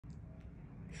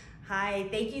Hi,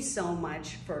 thank you so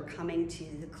much for coming to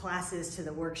the classes, to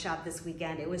the workshop this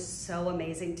weekend. It was so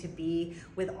amazing to be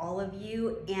with all of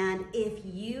you. And if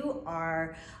you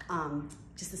are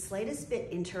just the slightest bit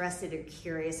interested or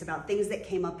curious about things that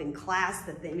came up in class,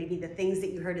 maybe the things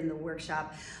that you heard in the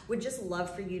workshop, would just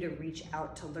love for you to reach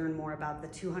out to learn more about the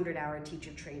 200-hour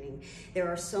teacher training. There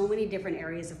are so many different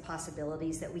areas of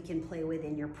possibilities that we can play with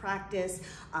in your practice,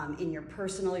 in your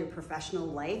personal, your professional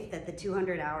life, that the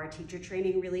 200-hour teacher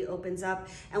training really opens up,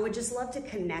 and would just love to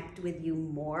connect with you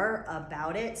more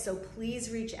about it. So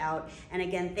please reach out. And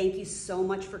again, thank you so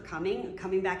much for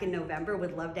coming back in November.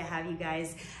 Would love to have you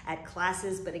guys at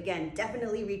classes, but again,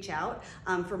 definitely reach out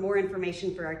for more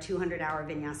information for our 200-hour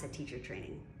Vinyasa teacher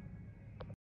training.